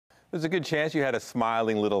There's a good chance you had a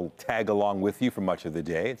smiling little tag along with you for much of the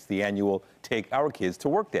day. It's the annual Take Our Kids to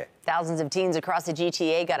Work Day. Thousands of teens across the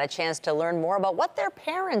GTA got a chance to learn more about what their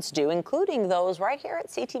parents do, including those right here at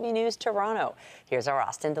CTV News Toronto. Here's our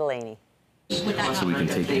Austin Delaney. So we can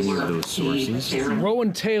take any of those sources.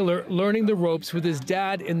 Rowan Taylor learning the ropes with his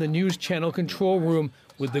dad in the news channel control room,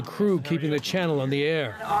 with the crew keeping the channel on the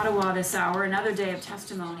air. Ottawa this hour, another day of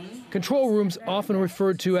testimony. Control rooms often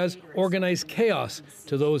referred to as organized chaos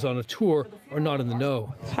to those on a tour or not in the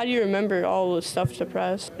know. How do you remember all the stuff to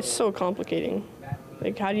press? It's so complicating.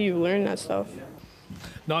 Like, how do you learn that stuff?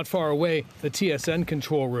 Not far away, the TSN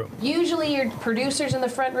control room. Usually your producer's in the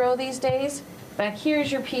front row these days. Back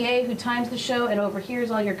here's your PA who times the show, and over here's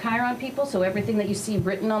all your Chiron people, so everything that you see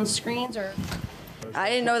written on screens are... I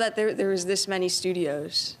didn't know that there was this many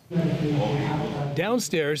studios.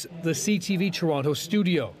 Downstairs, the CTV Toronto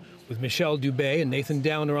studio, with Michelle Dubé and Nathan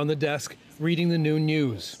Downer on the desk reading the noon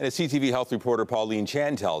news. And as CTV health reporter Pauline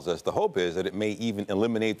Chan tells us, the hope is that it may even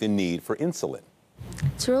eliminate the need for insulin.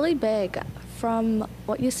 It's really big. From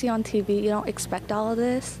what you see on TV, you don't expect all of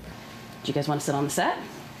this. Do you guys want to sit on the set?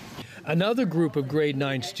 Another group of grade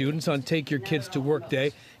 9 students on Take Your Kids to Work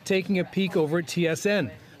Day taking a peek over at TSN.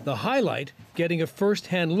 The highlight, getting a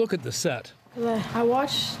first-hand look at the set. I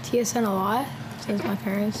watch TSN a lot since my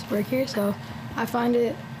parents work here, so I find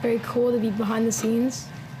it very cool to be behind the scenes.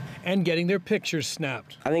 And getting their pictures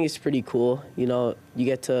snapped. I think it's pretty cool. You know, you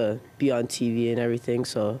get to be on TV and everything,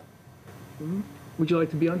 so. Would you like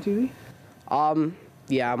to be on TV?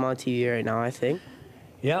 Yeah, I'm on TV right now, I think.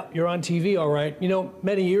 Yeah, you're on TV, all right. You know,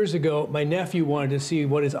 many years ago, my nephew wanted to see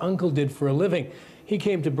what his uncle did for a living. He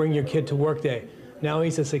came to Bring Your Kid to Work Day. Now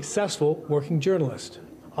he's a successful working journalist.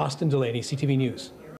 Austin Delaney, CTV News.